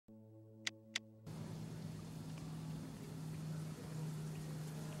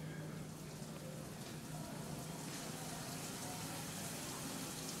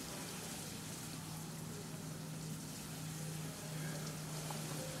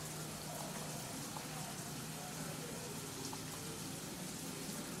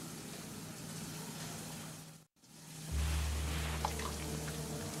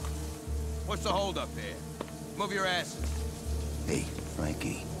What's the holdup here? Move your asses. Hey,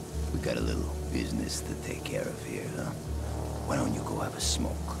 Frankie, we got a little business to take care of here, huh? Why don't you go have a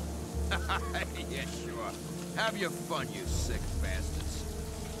smoke? Yeah, sure. Have your fun, you sick bastards.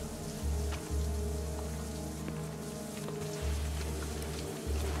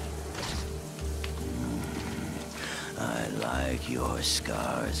 I like your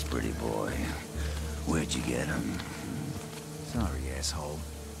scars, pretty boy. Where'd you get them? Sorry, asshole.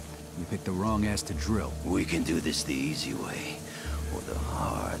 You picked the wrong ass to drill. We can do this the easy way, or the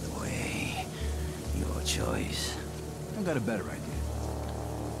hard way. Your choice. I got a better idea.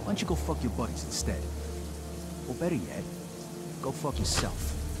 Why don't you go fuck your buddies instead? Or better yet, go fuck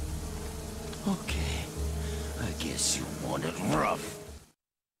yourself. Okay. I guess you want it rough.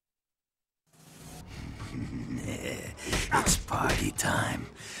 It's party time.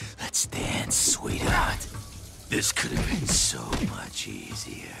 Let's dance, sweetheart. This could have been so much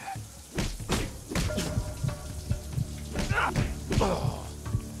easier.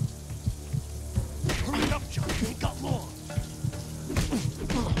 Hurry up, John. You ain't got long.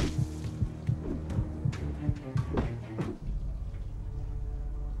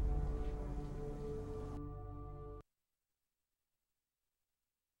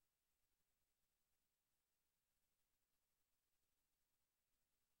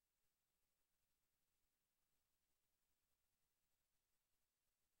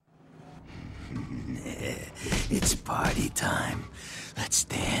 It's party time. Let's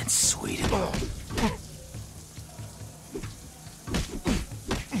dance, sweetheart.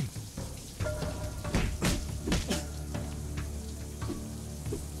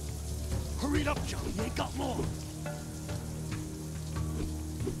 Hurry up, John. You ain't got long.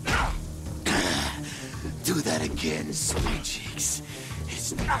 Do that again, sweet cheeks.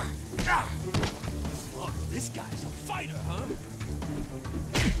 It's... Look, this guy's a fighter, huh?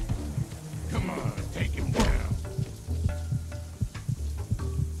 Come on, take him down.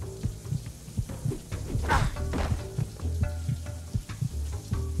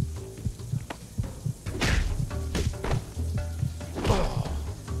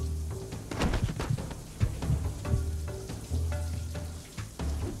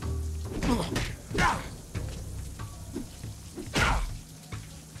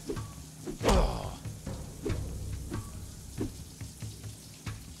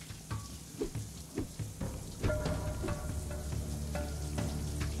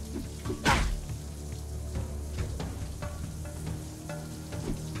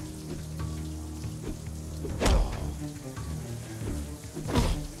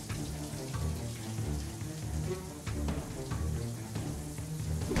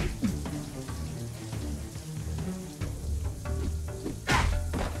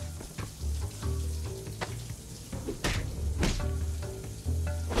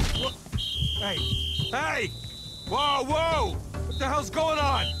 Hey! Hey! Whoa, whoa! What the hell's going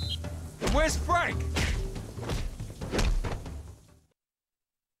on? Where's Frank?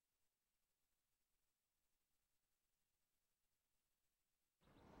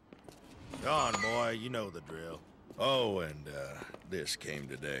 Go on, boy, you know the drill. Oh, and, this came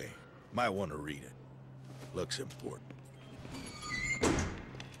today. Might want to read it. Looks important.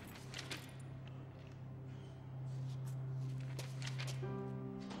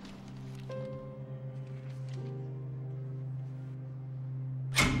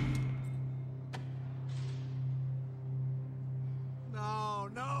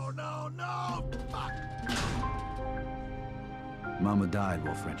 No! Fuck! Mama died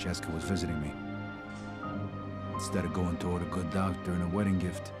while Francesca was visiting me. Instead of going toward a good doctor and a wedding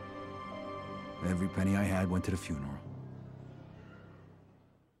gift, every penny I had went to the funeral.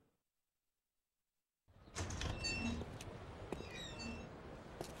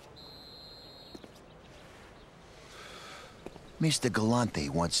 Mr. Galante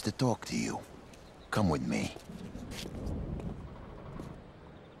wants to talk to you. Come with me.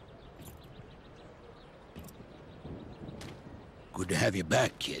 Good to have you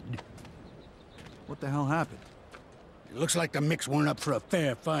back, kid. What the hell happened? It looks like the Micks weren't up for a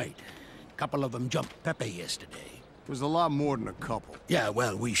fair fight. A couple of them jumped Pepe yesterday. It was a lot more than a couple. Yeah,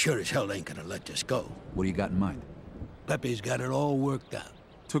 well, we sure as hell ain't gonna let this go. What do you got in mind? Pepe's got it all worked out.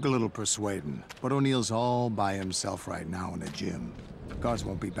 Took a little persuading, but O'Neill's all by himself right now in the gym. Guards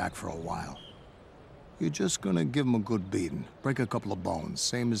won't be back for a while. You're just gonna give him a good beating. Break a couple of bones,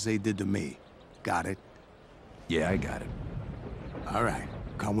 same as they did to me. Got it? Yeah, I got it. All right,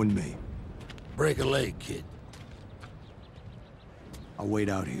 come with me. Break a leg, kid. I'll wait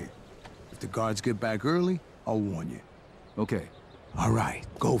out here. If the guards get back early, I'll warn you. Okay. All right,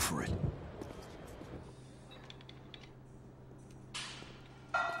 go for it.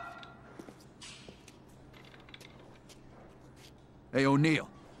 Hey, O'Neill.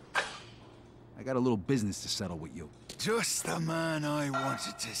 I got a little business to settle with you. Just the man I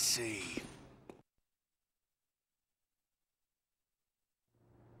wanted to see.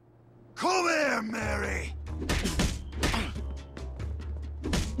 Come here, Mary!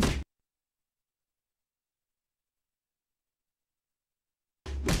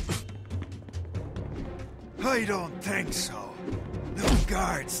 I don't think so. No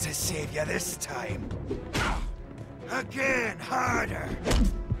guards to save you this time. Again, harder.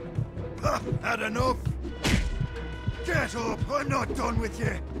 Had enough? Get up, I'm not done with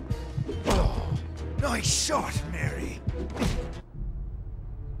you. Oh, nice shot, Mary.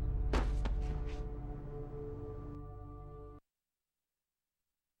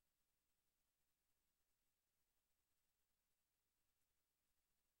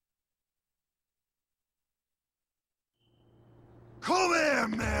 Come here,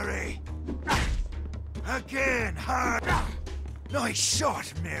 Mary! Again, hard. Nice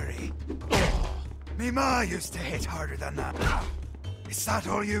shot, Mary. Me ma used to hit harder than that. Is that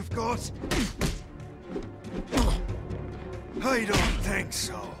all you've got? I don't think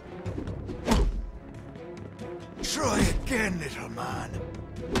so. Try again, little man.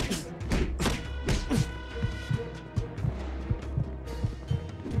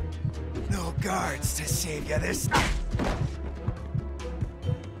 No guards to save you this.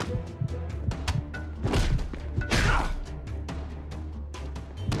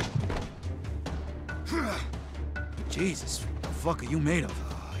 Jesus, what the fuck are you made of?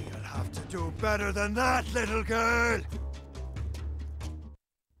 Oh, you'll have to do better than that, little girl.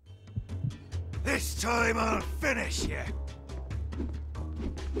 This time I'll finish you.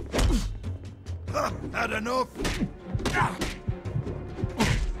 Had enough?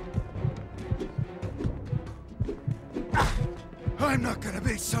 I'm not gonna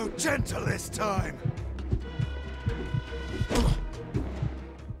be so gentle this time.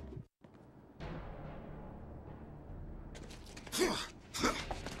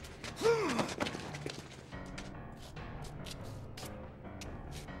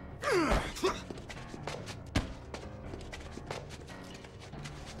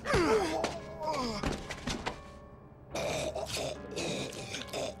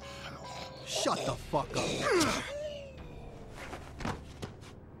 Shut the fuck up.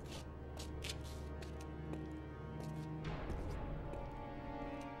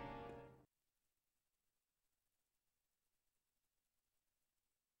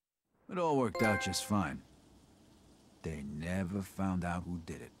 It all worked out just fine. They never found out who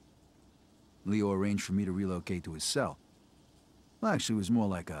did it. Leo arranged for me to relocate to his cell. Well, actually, it was more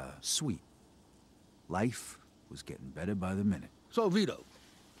like a suite. Life was getting better by the minute. So, Vito,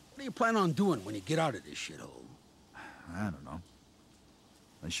 what do you plan on doing when you get out of this shithole? I don't know.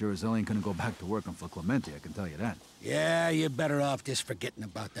 I sure as hell ain't gonna go back to working for Clemente, I can tell you that. Yeah, you're better off just forgetting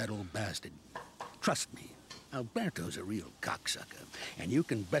about that old bastard. Trust me, Alberto's a real cocksucker, and you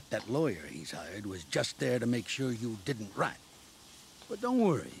can bet that lawyer he's hired was just there to make sure you didn't rat. But don't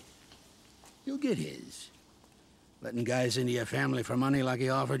worry, you'll get his. Letting guys into your family for money like he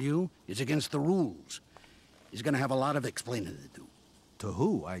offered you is against the rules. He's gonna have a lot of explaining to do. To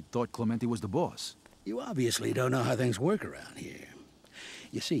who? I thought Clemente was the boss. You obviously don't know how things work around here.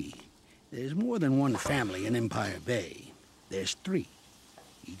 You see, there's more than one family in Empire Bay. There's 3.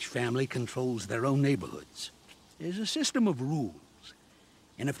 Each family controls their own neighborhoods. There's a system of rules.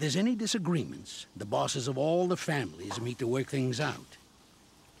 And if there's any disagreements, the bosses of all the families meet to work things out.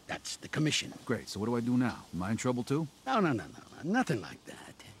 That's the commission. Great, so what do I do now? Am I in trouble too? No, nothing like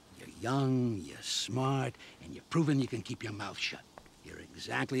that. You're young, you're smart, and you've proven you can keep your mouth shut. You're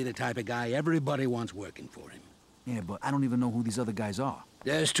exactly the type of guy everybody wants working for him. Yeah, but I don't even know who these other guys are.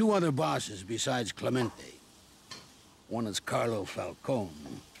 There's 2 other bosses besides Clemente. One is Carlo Falcone.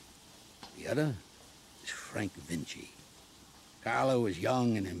 The other is Frank Vinci. Carlo is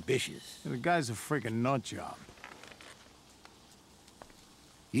young and ambitious. The guy's a freaking nut job.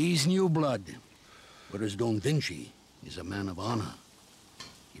 He's new blood, whereas Don Vinci is a man of honor.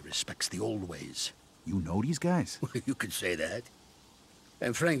 He respects the old ways. You know these guys? You could say that.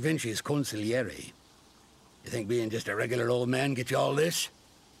 And Frank Vinci is consigliere. You think being just a regular old man gets you all this?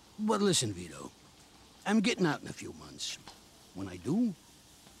 But listen, Vito. I'm getting out in a few months. When I do,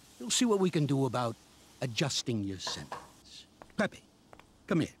 you'll see what we can do about adjusting your sentence. Pepe,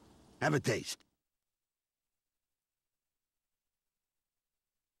 come here. Have a taste.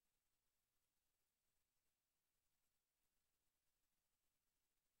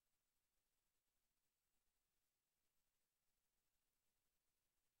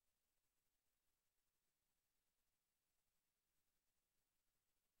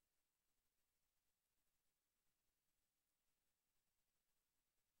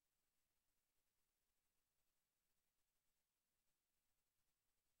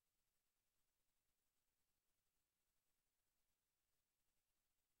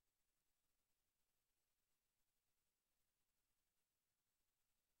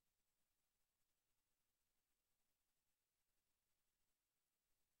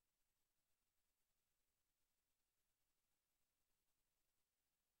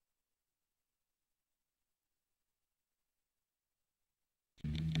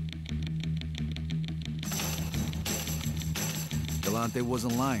 Galante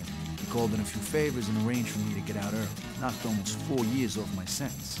wasn't lying. He called in a few favors and arranged for me to get out early. Knocked almost 4 years off my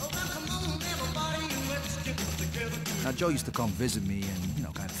sentence. Now, Joe used to come visit me and, you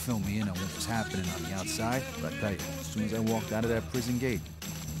know, kind of fill me in on what was happening on the outside. But I tell you, as soon as I walked out of that prison gate,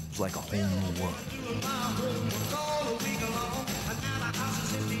 it was like a whole new world.